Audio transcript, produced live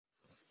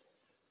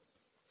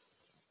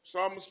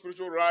Some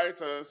spiritual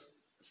writers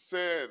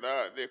say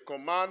that the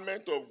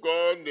commandment of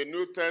God in the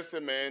New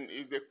Testament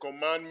is the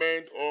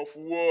commandment of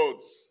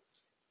words.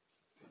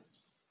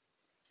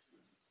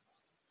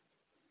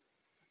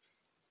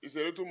 It's a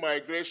little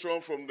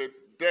migration from the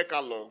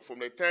Decalogue, from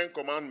the Ten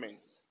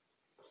Commandments.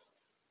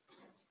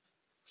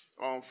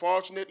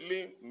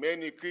 Unfortunately,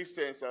 many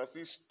Christians are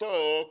still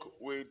stuck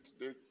with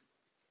the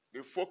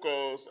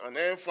focus and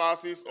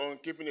emphasis on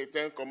keeping the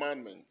Ten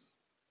Commandments.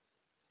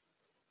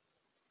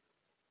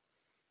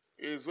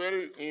 It is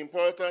very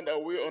important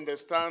that we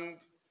understand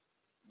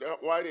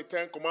why the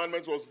Ten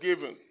Commandments was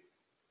given.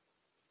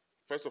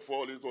 First of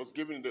all, it was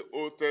given in the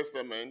Old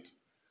Testament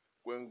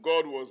when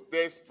God was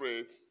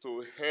desperate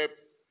to help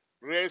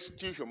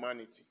rescue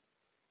humanity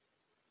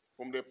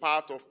from the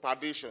path of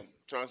perdition,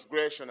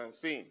 transgression, and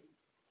sin.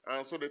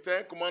 And so the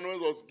Ten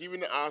Commandments was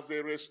given as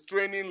the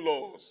restraining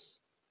laws.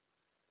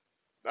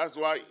 That's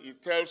why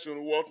it tells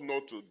you what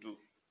not to do,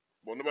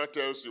 but never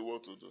tells you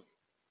what to do.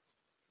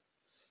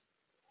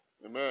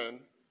 Amen.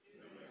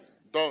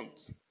 Don't.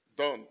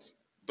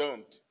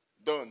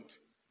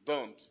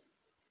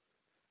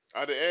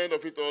 At the end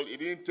of it all, it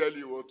didn't tell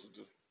you what to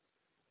do.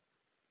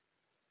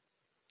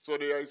 So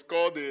it's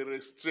called the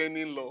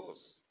restraining laws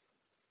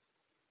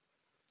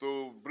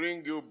to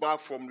bring you back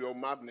from your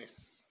madness.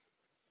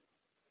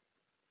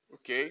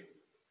 Okay?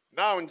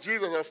 Now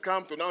Jesus has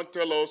come to now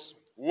tell us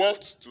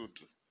what to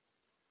do.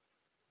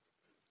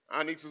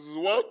 And it is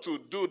what to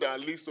do that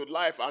leads to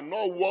life and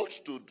not what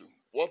to do,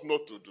 what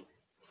not to do.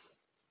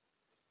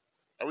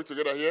 Are we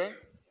together here?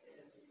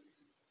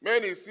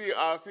 Many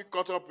are still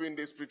caught up in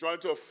the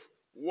spirituality of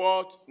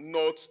what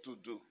not to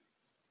do.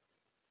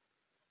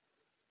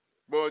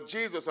 But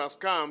Jesus has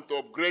come to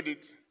upgrade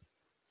it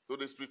to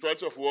the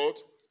spirituality of what?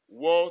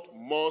 What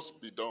must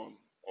be done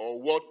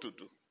or what to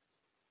do.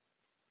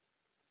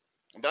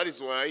 And that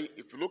is why,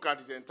 if you look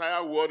at the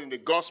entire word in the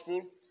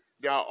gospel,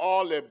 they are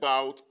all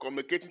about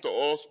communicating to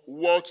us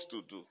what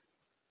to do.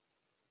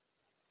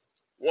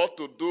 What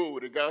to do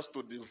with regards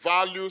to the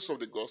values of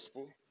the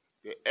gospel,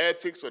 the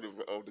ethics of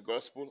the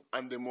gospel,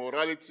 and the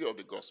morality of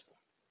the gospel.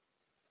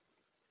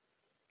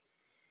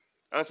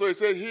 And so he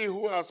said, he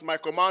who has my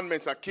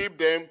commandments and keep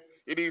them,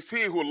 it is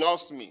he who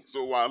loves me.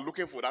 So we are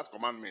looking for that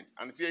commandment.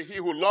 And he said, he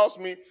who loves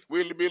me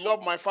will be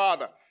loved my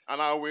Father, and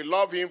I will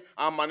love him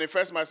and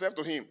manifest myself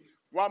to him.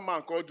 One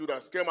man called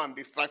Judas came and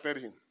distracted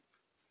him.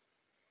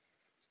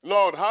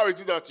 Lord, how is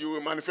it that you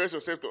will manifest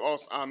yourself to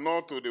us and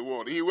not to the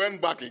world? He went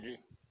back again.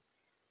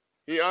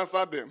 He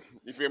answered them,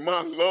 if a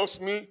man loves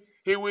me,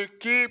 he will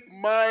keep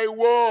my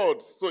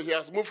words. So he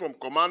has moved from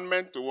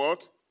commandment to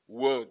what?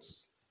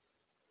 Words.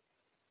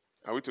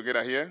 Are we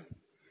together here?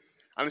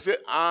 And he said,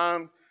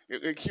 and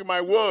he keep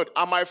my word,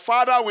 and my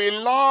Father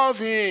will love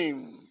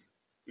him.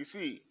 You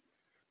see,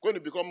 when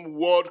you become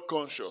word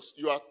conscious,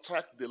 you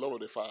attract the love of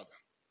the Father.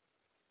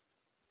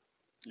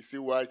 You see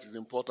why it is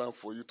important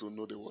for you to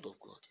know the word of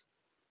God.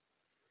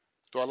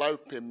 To allow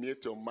it to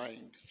permeate your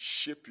mind,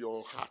 shape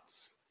your heart,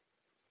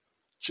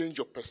 change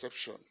your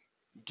perception,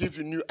 give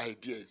you new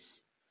ideas,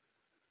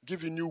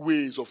 give you new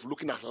ways of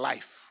looking at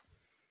life,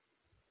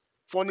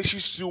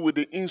 furnishes you with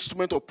the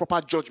instrument of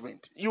proper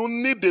judgment. You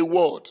need the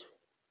word.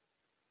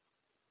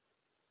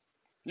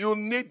 You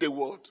need the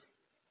word.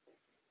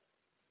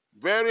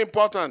 Very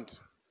important.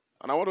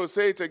 And I want to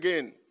say it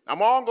again.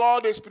 Among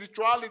all the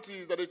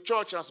spiritualities that the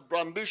church has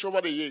brandished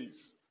over the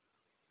years,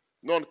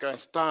 none can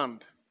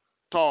stand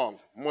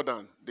tall more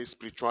than the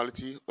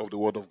spirituality of the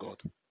word of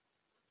God.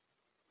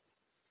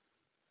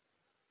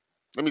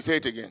 Let me say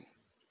it again.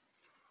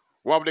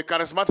 We have the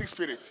charismatic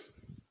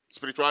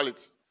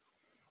spirituality.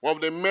 We have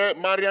the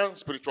Marian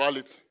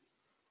spirituality.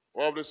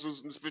 We have the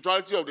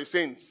spirituality of the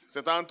saints,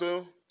 St.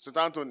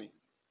 Anthony.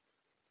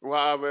 We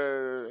have,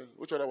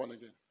 which other one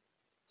again?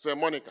 St.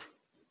 Monica.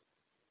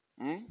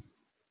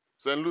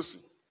 St. Lucy.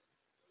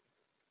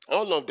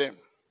 All of them.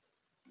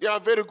 They are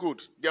very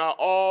good. They are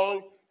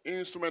all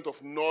instruments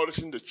of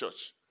nourishing the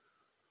church.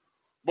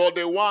 But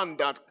the one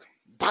that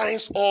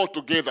binds all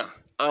together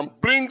and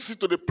brings it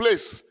to the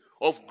place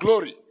of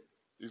glory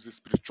is the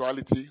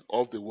spirituality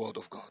of the word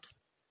of God.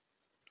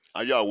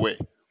 Are you aware?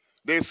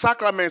 The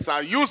sacraments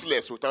are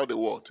useless without the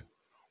word.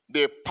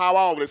 The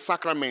power of the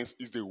sacraments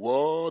is the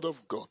word of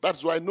God.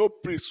 That's why no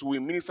priest will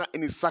minister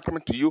any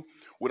sacrament to you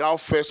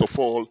without first of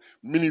all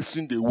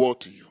ministering the word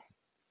to you.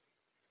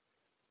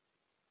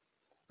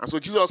 And so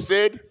Jesus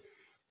said,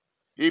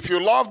 if you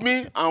love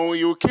me and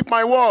you keep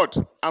my word,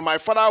 and my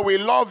Father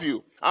will love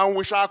you, and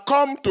we shall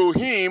come to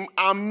him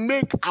and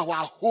make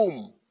our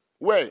home.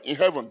 Where? In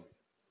heaven?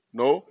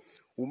 No.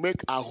 We'll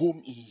make our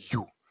home in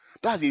you.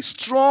 That's a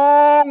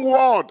strong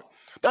word.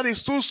 That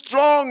is too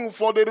strong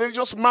for the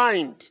religious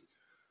mind.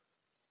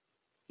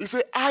 He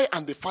said, I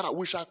and the Father,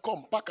 we shall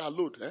come, pack our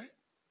load,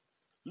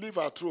 leave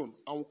our throne,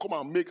 and we'll come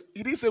and make.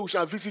 He didn't say we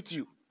shall visit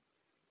you.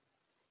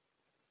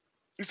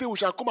 He said we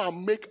shall come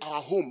and make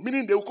our home,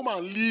 meaning they will come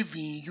and live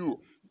in you.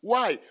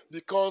 Why?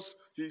 Because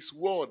his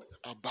word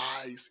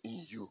abides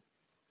in you.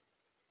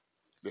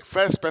 The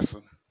first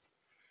person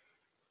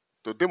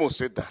to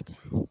demonstrate that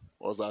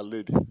was Our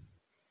Lady.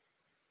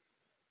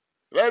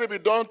 Let it be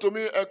done to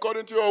me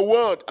according to your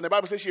word. And the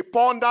Bible says she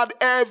pondered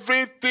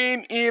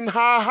everything in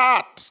her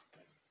heart.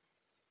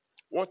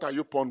 What are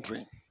you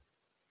pondering?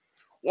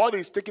 What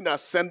is taking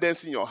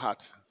ascendance in your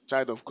heart,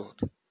 child of God?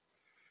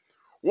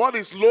 What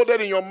is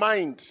loaded in your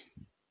mind?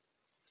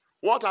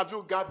 What have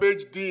you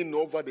garbaged in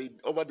over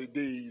the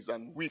days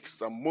and weeks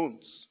and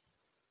months?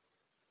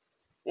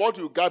 What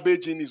you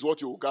garbage in is what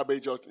you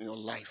garbage out in your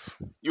life.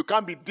 You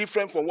can't be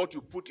different from what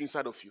you put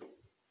inside of you.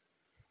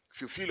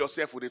 If you fill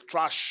yourself with the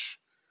trash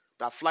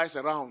that flies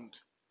around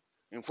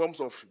in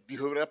forms of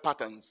behavioral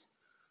patterns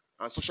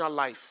and social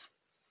life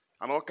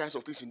and all kinds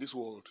of things in this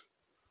world,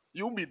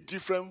 you won't be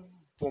different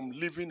from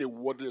living a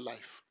worldly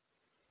life.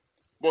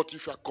 But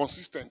if you are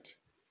consistent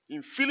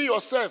in filling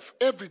yourself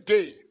every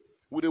day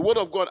with the word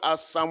of God,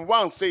 as Psalm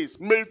 1 says,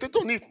 meditate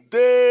on it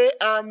day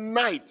and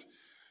night.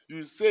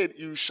 You said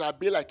you shall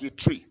be like a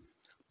tree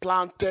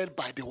planted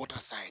by the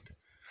waterside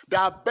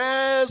that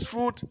bears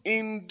fruit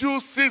in due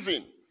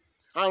season,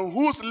 and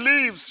whose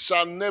leaves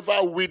shall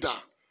never wither,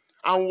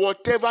 and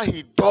whatever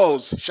he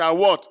does shall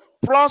what?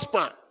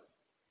 Prosper.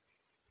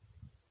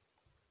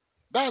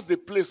 That's the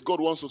place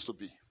God wants us to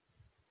be.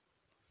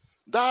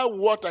 That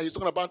water he's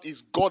talking about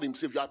is God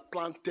himself. You are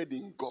planted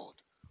in God.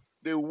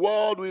 The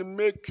world will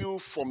make you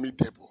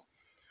formidable.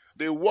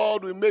 The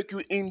world will make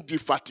you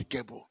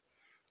indefatigable.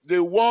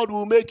 The world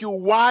will make you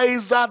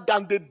wiser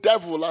than the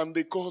devil and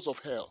the cause of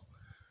hell.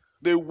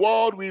 The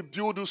world will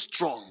build you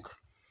strong.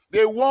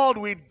 The world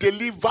will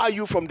deliver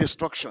you from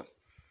destruction.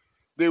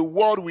 The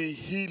world will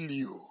heal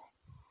you.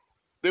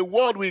 The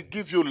world will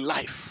give you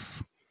life.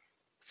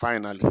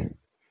 Finally,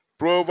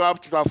 Proverbs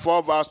chapter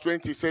 4 verse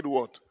 20 said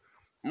what?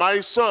 My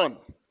son,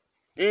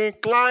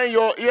 incline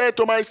your ear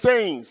to my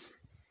sayings.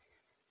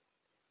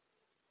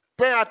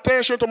 Pay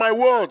attention to my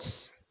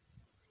words.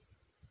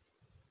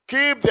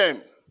 Keep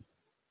them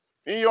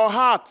in your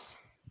heart.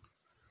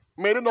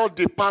 May they not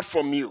depart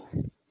from you.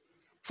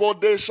 For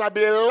they shall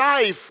be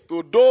life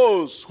to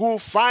those who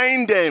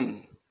find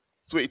them.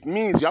 So it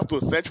means you have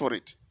to search for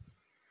it.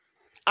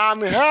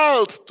 And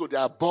health to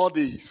their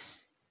bodies.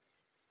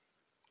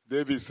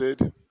 David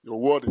said, your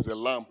word is a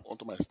lamp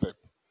unto my step,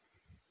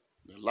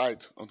 the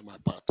light unto my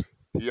path.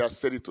 He has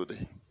said it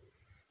today.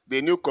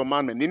 The new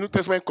commandment, the New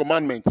Testament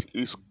commandment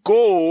is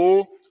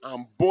go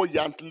and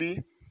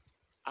buoyantly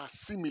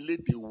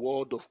assimilate the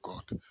word of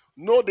God.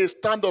 Know the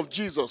stand of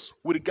Jesus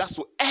with regards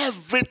to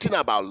everything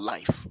about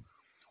life.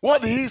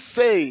 What did he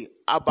say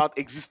about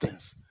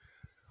existence?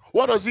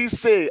 What does he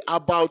say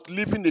about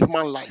living the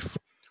human life?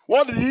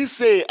 What did he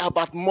say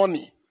about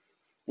money?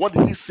 What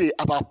did he say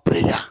about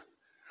prayer?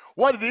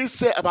 What did he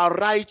say about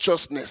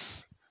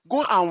righteousness?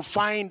 Go and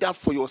find out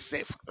for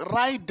yourself.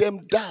 Write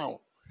them down.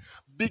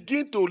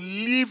 Begin to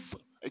live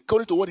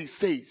according to what he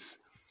says.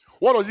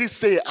 What does he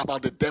say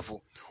about the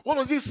devil? What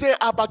does he say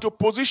about your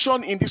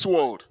position in this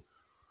world?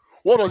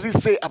 What does he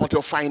say about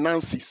your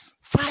finances?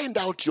 Find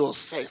out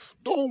yourself.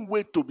 Don't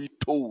wait to be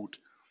told.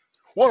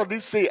 What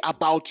does he say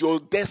about your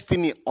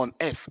destiny on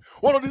earth?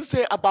 What does he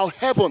say about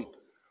heaven?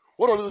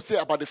 What does he say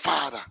about the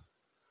Father?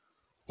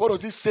 What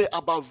does he say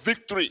about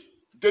victory,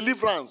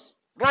 deliverance,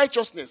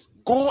 righteousness?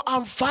 Go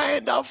and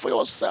find out for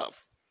yourself.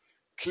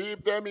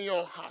 Keep them in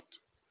your heart.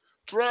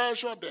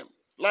 Treasure them.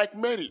 Like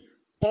Mary,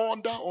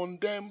 ponder on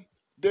them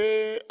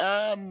day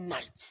and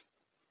night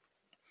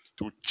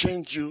to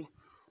change you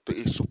to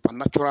a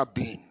supernatural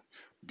being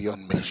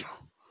beyond measure.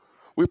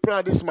 We pray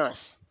at this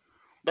Mass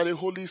that the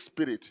Holy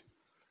Spirit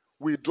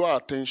will draw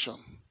attention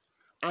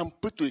and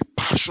put a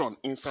passion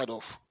inside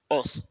of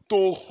us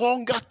to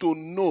hunger to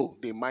know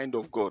the mind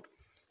of God,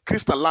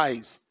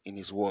 crystallize in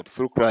his word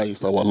through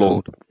Christ our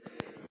Lord.